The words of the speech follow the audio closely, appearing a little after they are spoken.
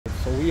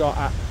So we are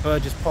at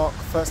Burgess Park,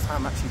 first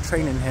time actually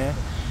training here.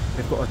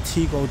 They've got a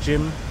T-Go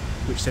gym,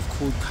 which they've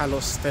called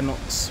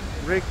Calisthenics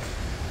rig.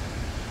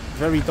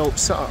 Very dope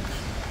setup.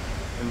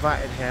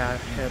 Invited here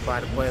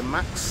by the boy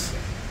Max.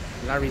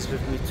 Larry's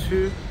with me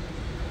too.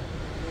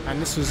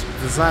 And this was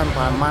designed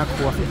by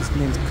Michael, I think his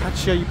name's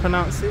Kachia, you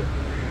pronounce it.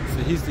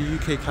 So he's the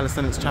UK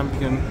Calisthenics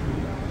champion.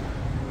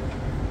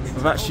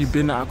 I've actually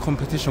been at a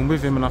competition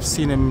with him and I've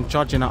seen him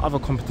judging at other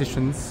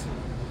competitions.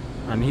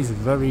 And he's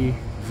very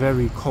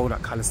cold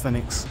at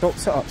calisthenics. Dope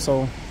setup.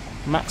 So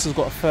Max has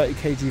got a 30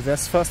 kg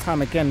vest. First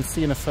time again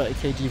seeing a 30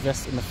 kg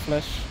vest in the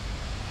flesh,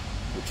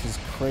 which is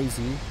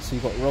crazy. So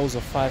you've got rows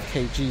of 5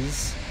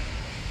 kgs,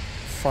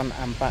 front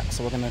and back.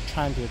 So we're going to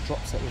try and do a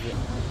drop set with it.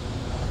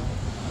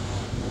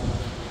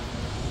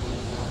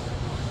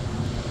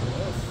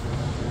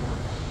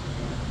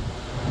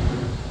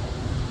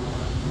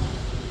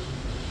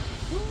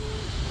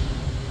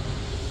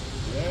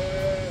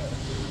 Yeah,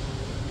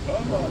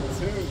 come on,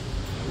 2.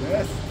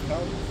 Yes,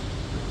 come.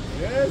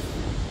 Yes.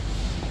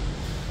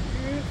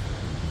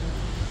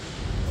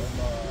 Come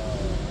on.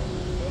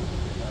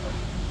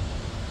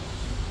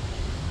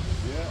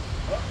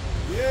 Yeah. Up.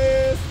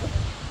 Yes.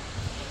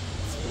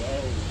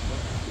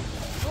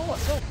 12. Oh,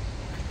 what's up?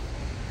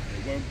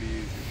 It won't be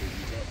easy because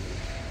you got this.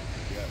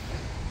 Yeah.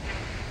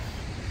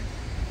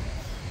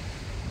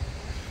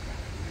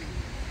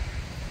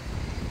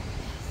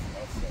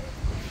 That's it.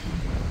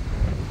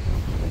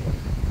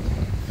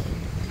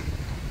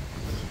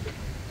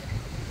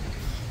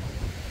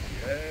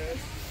 Yes.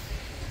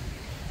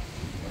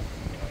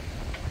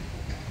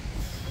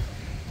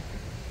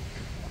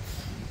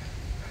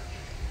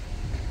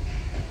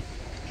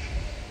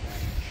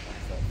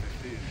 Is that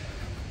 15?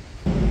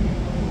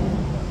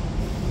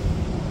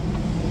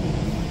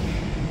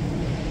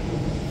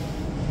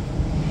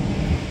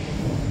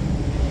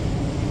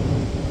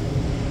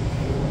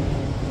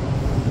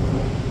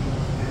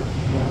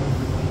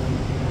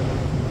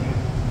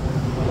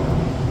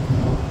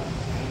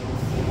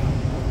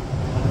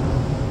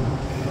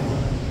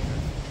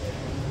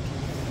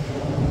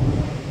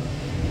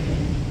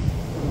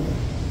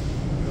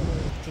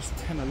 Just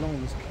 10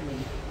 alone is killing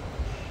me.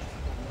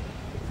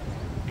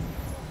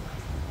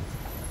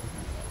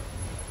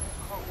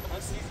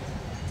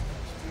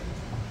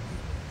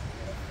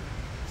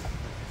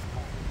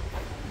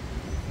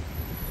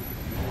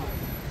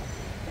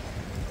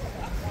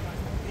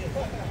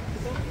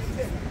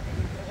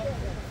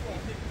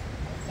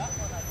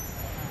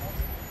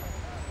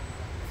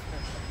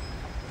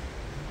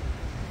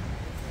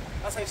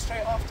 I say straight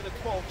after the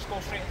 12, just go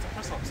straight into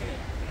press-ups, innit?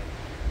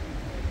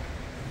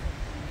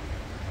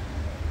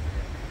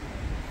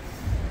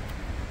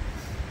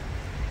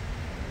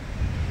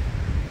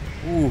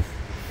 Ooh.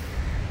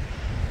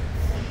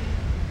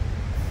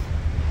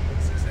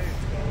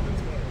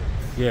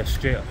 Yeah,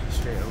 straight away.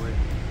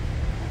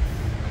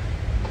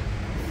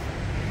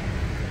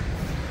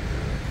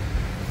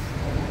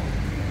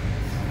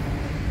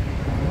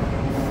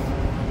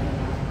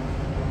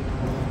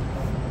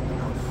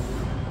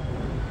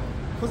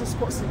 Because the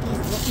squats are easy,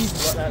 not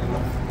easy like that.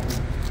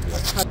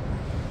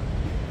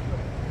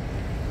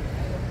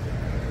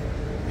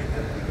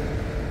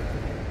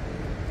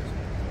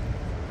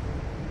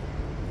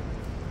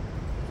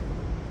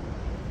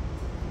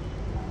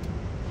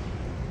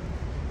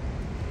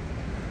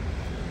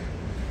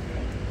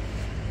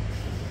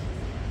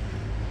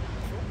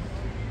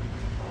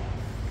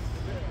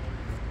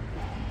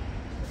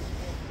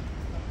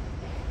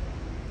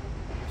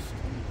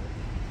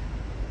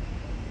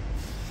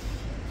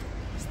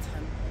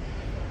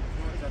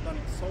 I've done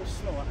it so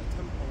slow at the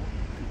tempo.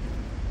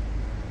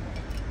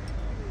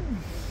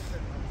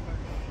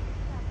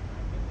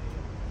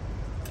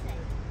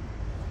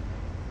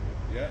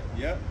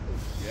 Yeah.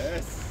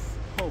 Yes.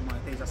 Oh my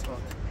days, that's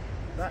hard.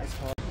 That is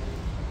hard.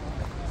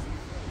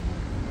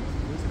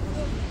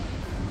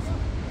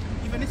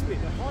 Even this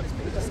bit, the hardest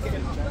bit is just getting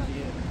it down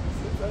here.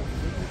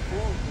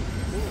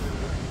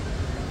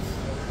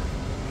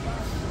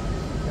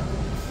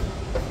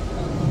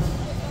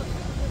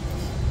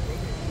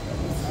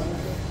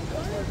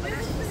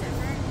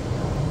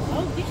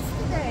 Oh,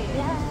 yesterday,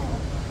 yeah.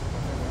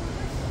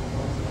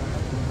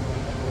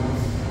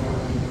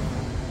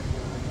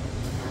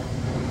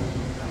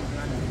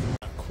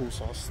 Cool,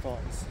 so I'll start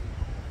this.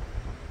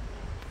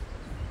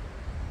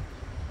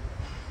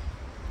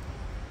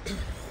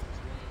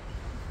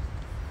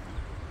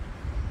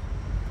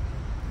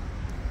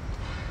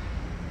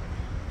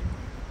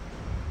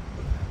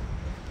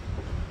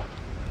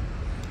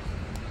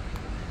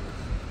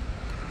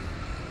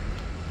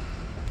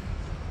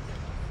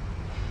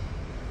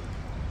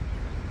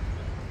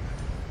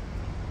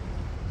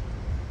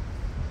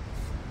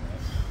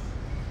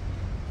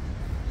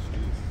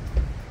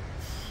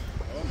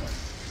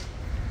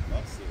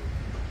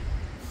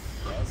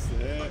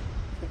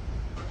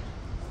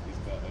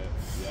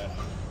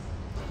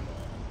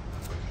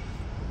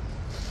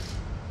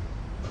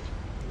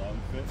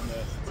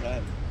 Fitness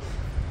 10.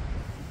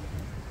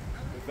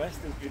 The best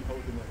has been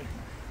holding it.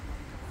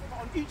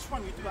 On each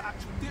one you do an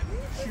actual dip.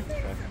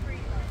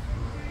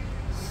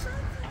 Shoot.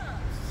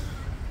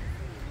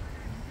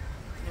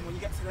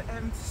 get to the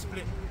end,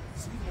 split.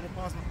 So even though the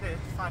bar's not there,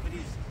 5 of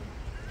these.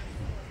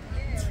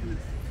 2,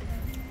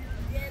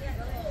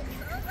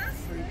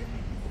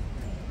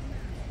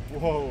 3.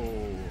 Whoa!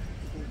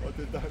 What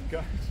did that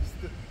guy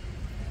just do?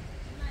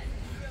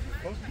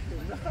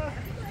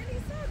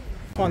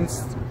 One's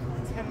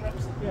 10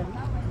 reps again.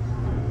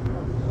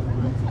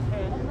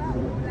 10.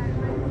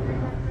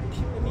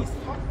 Keep the knees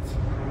tucked.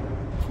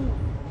 Cool.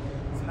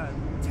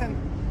 10.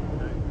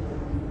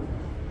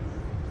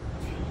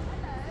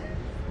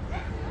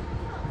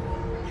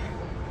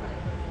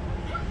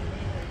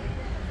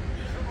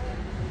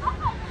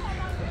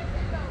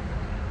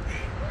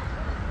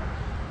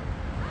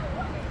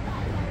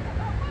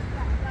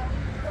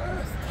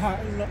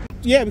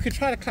 Yeah, we could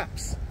try the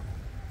claps.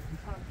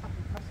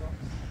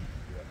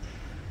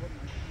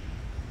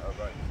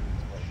 Alright,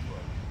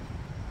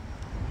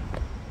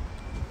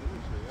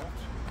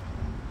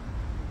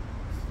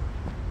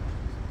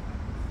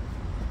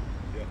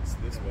 yeah, it's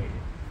this way.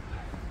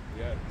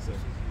 Yeah, so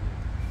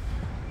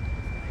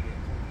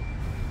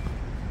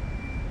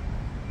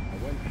I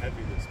went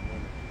heavy this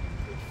morning.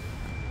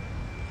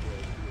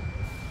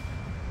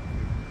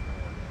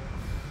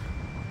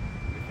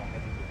 If I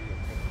hadn't been a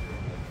couple,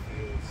 I'd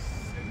feel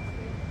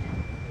simple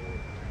or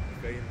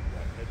faint,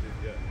 lightheaded,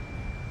 yeah.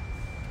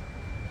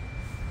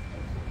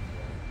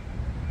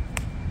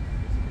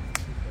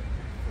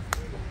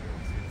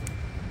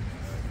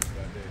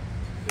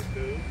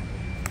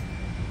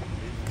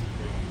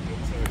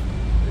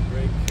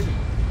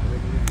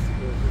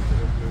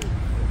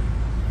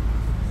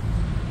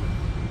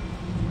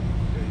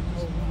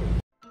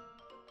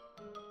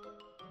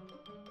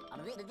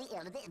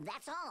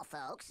 That's all,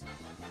 folks.